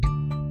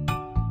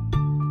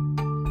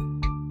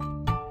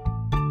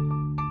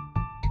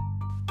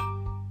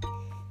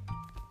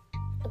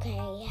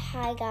Okay,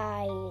 hi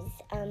guys.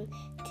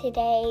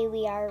 Today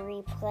we are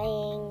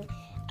replaying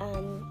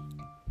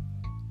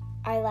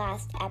our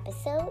last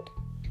episode.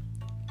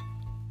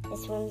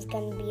 This one's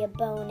gonna be a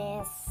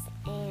bonus,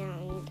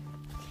 and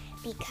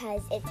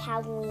because it's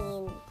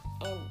Halloween,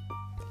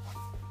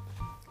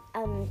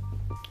 and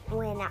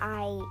when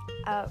I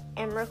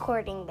am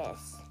recording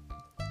this,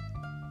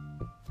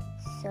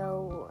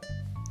 so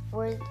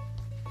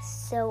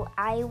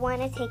I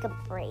want to take a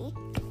break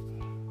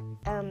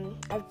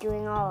of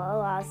doing a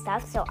lot of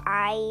stuff. So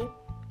I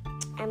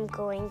am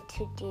going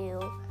to do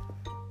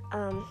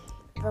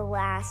the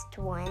last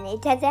one.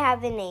 It doesn't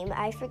have a name.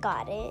 I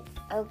forgot it.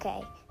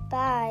 Okay,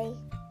 bye.